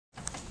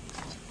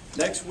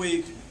Next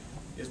week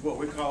is what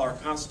we call our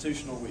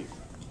Constitutional Week.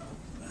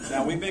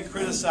 Now, we've been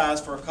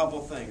criticized for a couple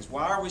of things.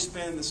 Why are we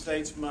spending the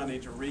state's money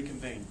to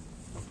reconvene?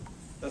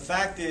 The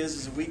fact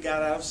is that we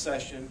got out of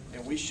session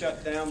and we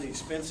shut down the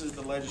expenses of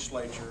the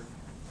legislature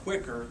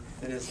quicker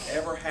than has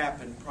ever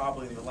happened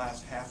probably in the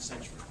last half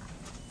century.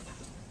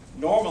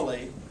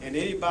 Normally, and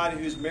anybody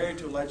who's married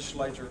to a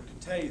legislature can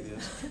tell you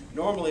this,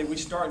 normally we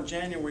start in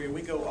January and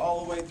we go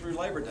all the way through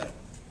Labor Day.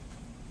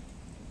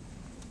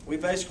 We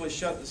basically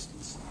shut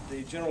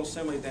the General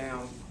Assembly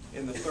down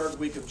in the third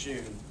week of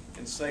June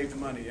and saved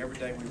money every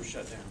day we were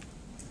shut down.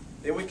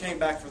 Then we came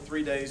back for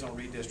 3 days on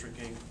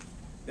redistricting.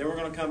 Then we're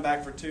going to come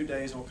back for 2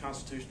 days on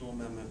constitutional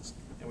amendments,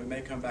 and we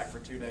may come back for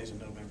 2 days in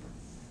November.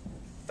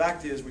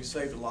 Fact is, we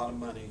saved a lot of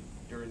money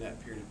during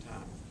that period of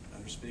time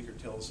under Speaker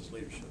Tillis's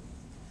leadership.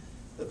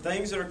 The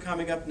things that are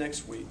coming up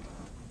next week,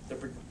 the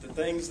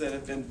things that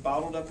have been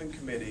bottled up in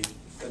committee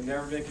that have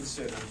never been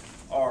considered,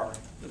 are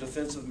the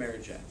Defense of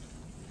Marriage Act,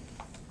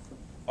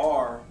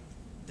 are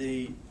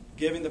the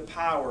giving the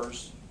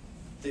powers,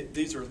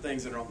 these are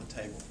things that are on the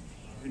table.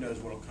 Who knows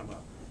what will come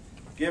up.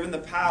 Giving the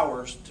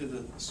powers to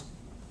the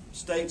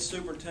state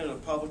superintendent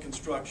of public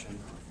instruction,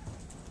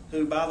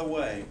 who, by the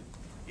way,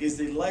 is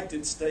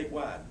elected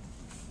statewide.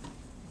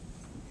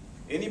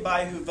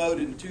 Anybody who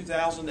voted in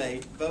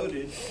 2008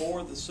 voted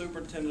for the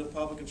superintendent of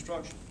public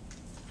instruction.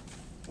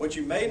 What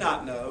you may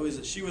not know is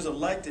that she was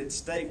elected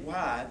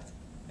statewide,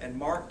 and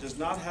Mark does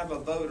not have a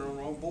vote on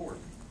her own board.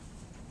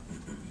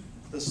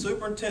 The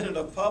superintendent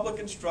of public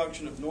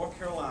instruction of North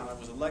Carolina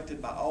was elected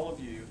by all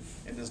of you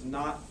and does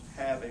not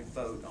have a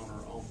vote on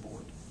her own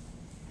board.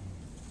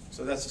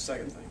 So that's the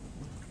second thing.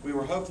 We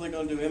were hopefully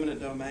going to do eminent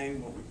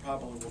domain, what we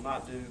probably will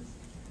not do.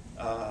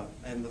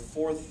 And the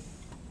fourth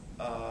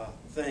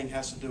thing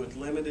has to do with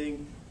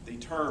limiting the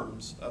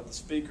terms of the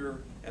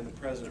Speaker and the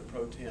President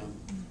Pro Tem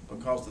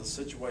because of the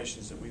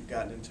situations that we've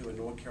gotten into in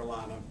North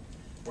Carolina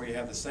where you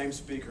have the same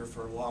Speaker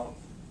for a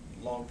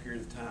long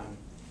period of time.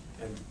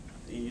 And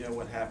you know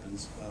what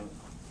happens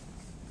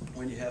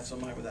when you have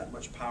somebody with that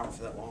much power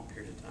for that long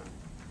period of time.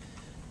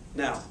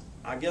 Now,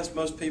 I guess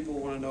most people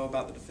want to know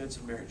about the Defense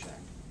of Marriage Act.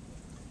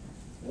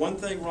 One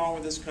thing wrong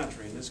with this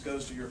country, and this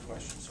goes to your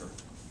question, sir.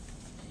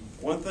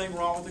 One thing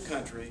wrong with the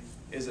country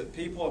is that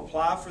people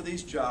apply for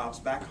these jobs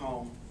back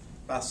home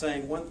by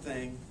saying one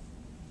thing,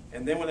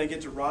 and then when they get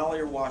to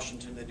Raleigh or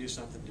Washington, they do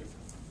something different.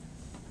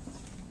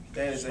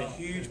 That is a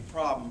huge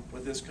problem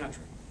with this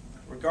country,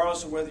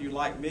 regardless of whether you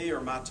like me or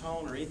my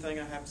tone or anything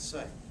I have to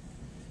say.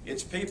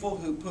 It's people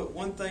who put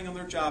one thing on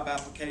their job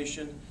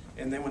application,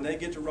 and then when they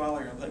get to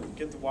Raleigh or they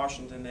get to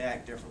Washington, they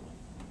act differently.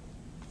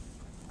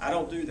 I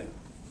don't do that.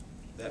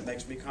 That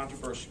makes me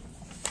controversial.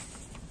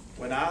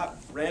 When I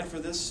ran for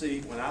this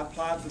seat, when I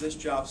applied for this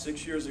job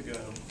 6 years ago,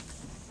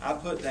 I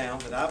put down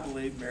that I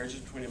believe marriage is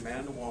between a man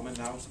and a woman,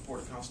 and I would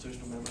support a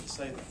constitutional amendment to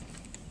say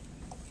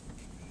that.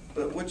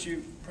 But what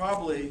you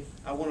probably,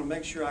 I want to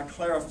make sure I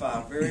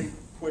clarify very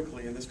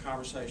quickly in this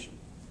conversation.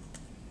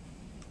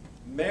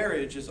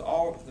 Marriage is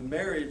the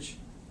marriage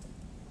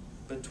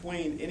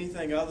between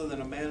anything other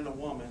than a man and a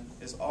woman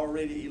is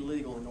already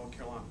illegal in North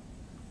Carolina.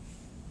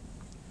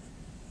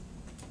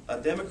 A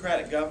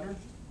Democratic governor,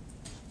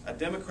 a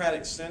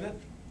Democratic Senate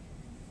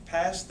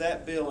passed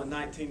that bill in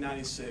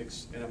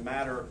 1996 in a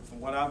matter,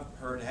 from what I've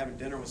heard, having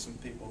dinner with some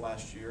people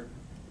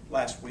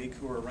last week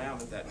who were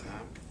around at that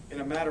time, in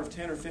a matter of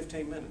 10 or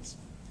 15 minutes.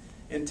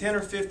 In 10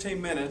 or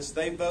 15 minutes,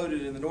 they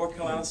voted in the North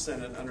Carolina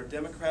Senate under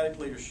Democratic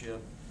leadership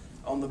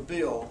on the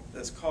bill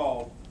that's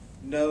called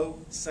No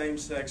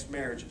Same-Sex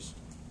Marriages.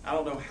 I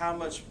don't know how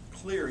much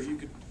clearer you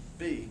could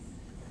be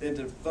than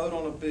to vote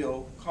on a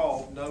bill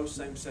called No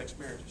Same-Sex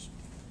Marriages.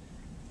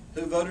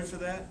 Who voted for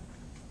that?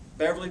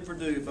 Beverly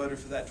Perdue voted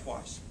for that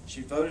twice.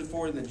 She voted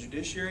for it in the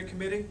Judiciary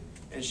Committee,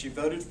 and she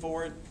voted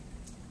for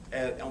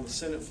it on the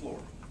Senate floor.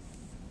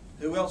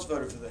 Who else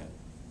voted for that?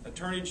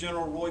 Attorney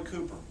General Roy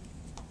Cooper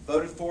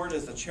voted for it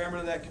as the chairman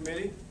of that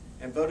committee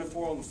and voted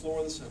for it on the floor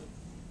of the Senate.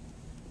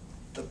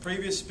 The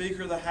previous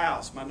Speaker of the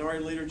House,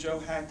 Minority Leader Joe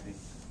Hackney,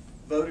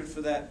 voted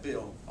for that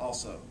bill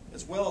also,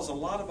 as well as a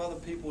lot of other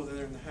people that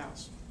are in the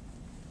House.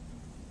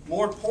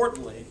 More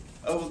importantly,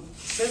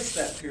 since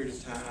that period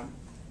of time,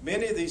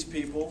 many of these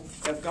people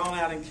have gone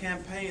out and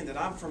campaigned that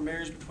I'm for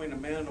marriage between a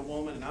man and a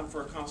woman and I'm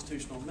for a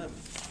constitutional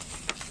amendment.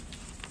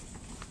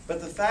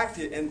 But the fact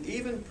is, and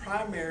even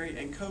primary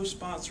and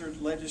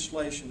co-sponsored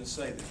legislation to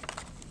say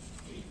that.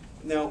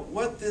 Now,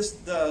 what this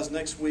does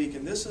next week,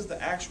 and this is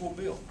the actual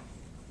bill,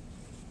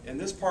 and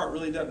this part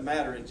really doesn't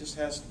matter, it just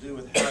has to do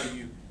with how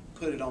you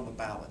put it on the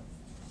ballot.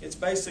 It's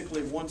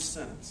basically one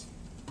sentence.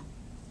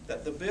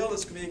 That the bill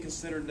that's going to be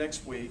considered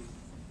next week,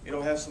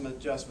 it'll have some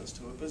adjustments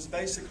to it, but it's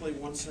basically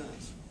one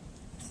sentence.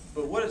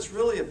 But what it's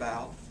really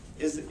about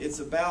is it's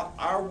about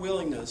our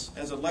willingness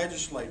as a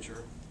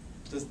legislature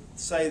to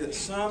say that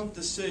some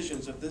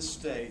decisions of this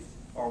state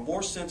are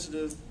more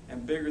sensitive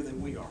and bigger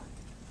than we are.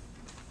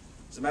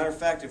 As a matter of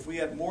fact, if we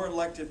had more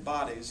elected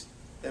bodies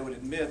that would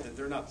admit that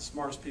they're not the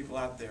smartest people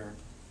out there,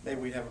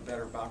 maybe we'd have a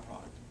better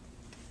byproduct.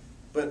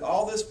 But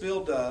all this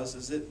bill does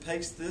is it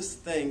takes this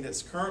thing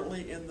that's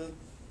currently in the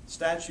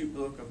statute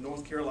book of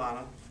North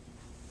Carolina,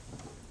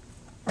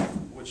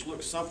 which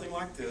looks something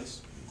like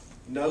this: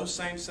 no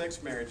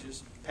same-sex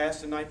marriages,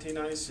 passed in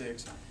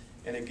 1996,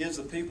 and it gives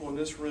the people in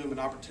this room an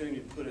opportunity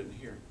to put it in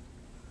here.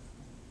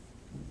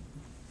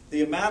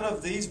 The amount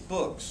of these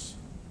books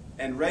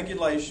and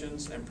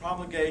regulations and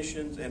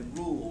promulgations and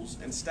rules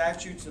and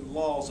statutes and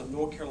laws of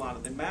North Carolina,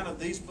 the amount of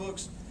these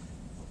books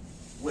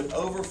would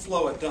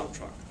overflow a dump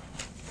truck.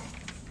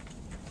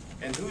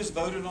 And who has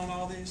voted on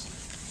all these?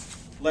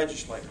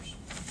 Legislators.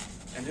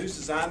 And who's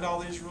designed all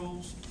these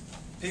rules?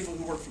 People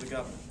who work for the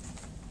government.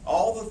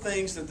 All the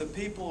things that the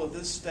people of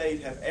this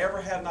state have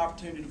ever had an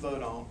opportunity to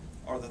vote on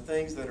are the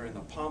things that are in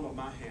the palm of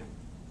my hand.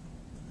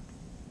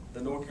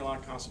 The North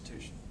Carolina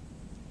Constitution.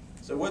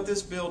 So what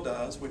this bill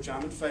does, which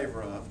I'm in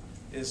favor of,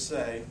 is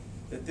say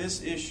that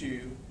this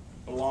issue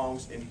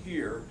belongs in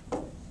here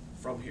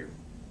from here.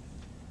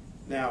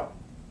 Now,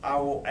 I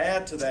will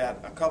add to that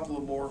a couple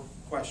of more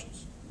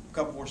questions, a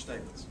couple more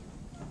statements.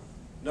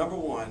 Number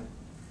one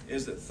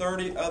is that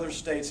 30 other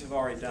states have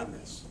already done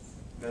this.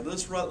 Now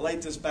let's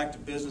relate this back to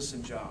business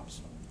and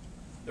jobs.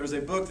 There's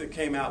a book that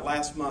came out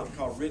last month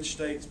called Rich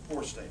States,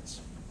 Poor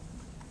States.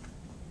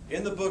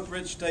 In the book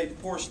Rich States,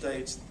 Poor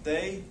States,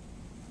 they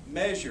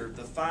measured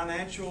the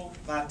financial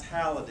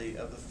vitality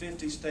of the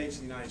 50 states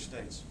in the United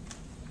States.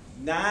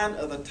 9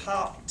 of the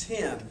top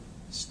 10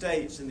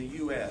 states in the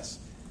U.S.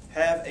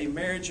 have a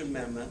marriage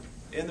amendment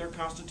in their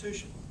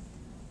constitution.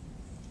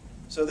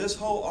 So this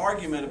whole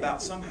argument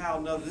about somehow or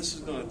another this is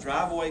going to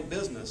drive away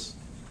business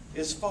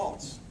is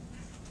false.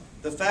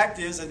 The fact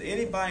is that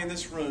anybody in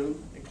this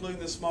room, including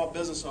the small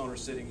business owner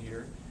sitting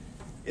here,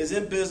 is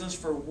in business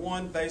for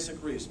one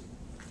basic reason.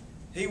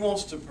 He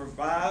wants to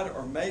provide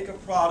or make a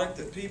product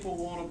that people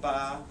want to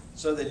buy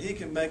so that he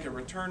can make a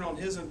return on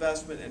his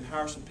investment and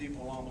hire some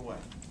people along the way.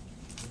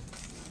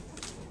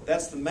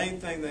 That's the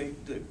main thing they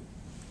do.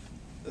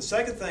 The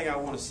second thing I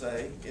want to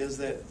say is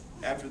that,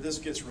 after this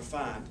gets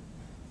refined,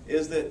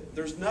 is that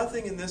there's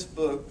nothing in this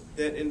book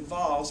that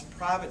involves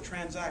private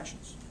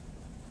transactions.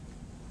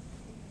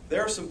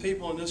 There are some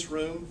people in this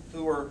room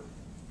who are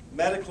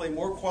medically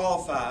more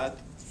qualified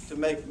to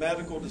make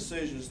medical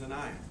decisions than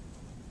I am.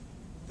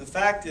 The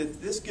fact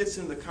that this gets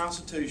in the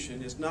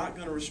Constitution is not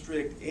going to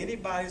restrict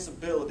anybody's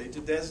ability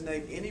to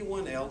designate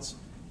anyone else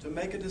to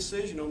make a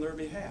decision on their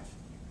behalf.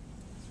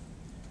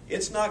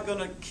 It's not going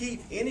to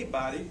keep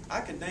anybody. I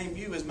could name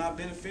you as my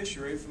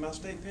beneficiary for my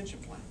state pension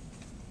plan.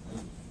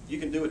 You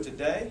can do it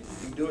today,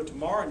 you can do it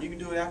tomorrow, and you can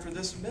do it after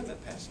this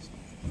amendment passes.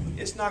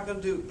 It's not going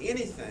to do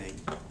anything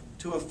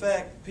to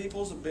affect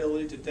people's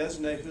ability to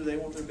designate who they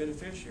want their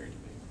beneficiary to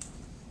be.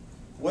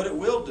 What it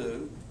will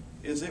do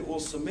is it will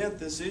cement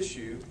this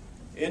issue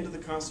into the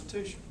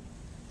Constitution.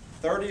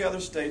 30 other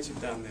states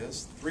have done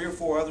this. 3 or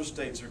 4 other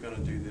states are going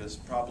to do this,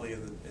 probably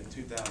in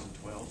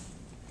 2012.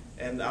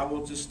 And I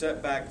will just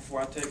step back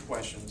before I take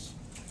questions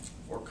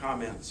or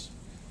comments.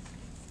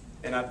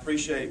 And I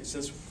appreciate,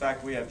 since in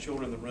fact we have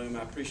children in the room,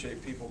 I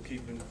appreciate people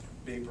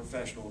being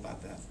professional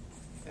about that.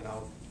 And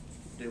I'll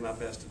do my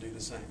best to do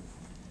the same.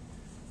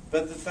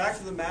 But the fact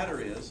of the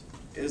matter is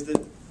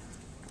that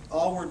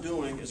all we're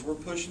doing is we're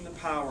pushing the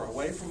power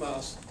away from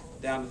us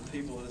down to the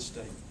people of this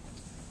state.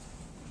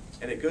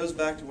 And it goes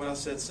back to what I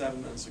said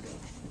 7 minutes ago.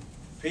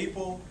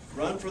 People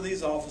run for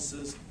these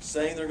offices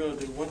saying they're going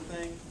to do one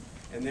thing,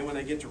 and then when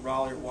they get to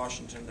Raleigh or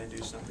Washington, they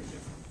do something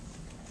different.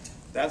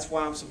 That's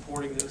why I'm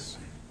supporting this.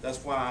 That's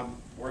why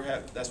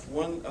that's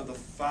one of the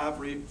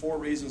 4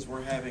 reasons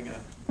we're having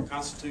a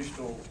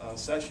constitutional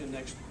session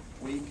next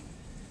week.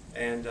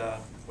 And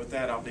with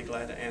that, I'll be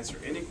glad to answer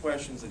any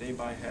questions that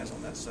anybody has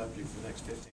on that subject for the next 15 minutes.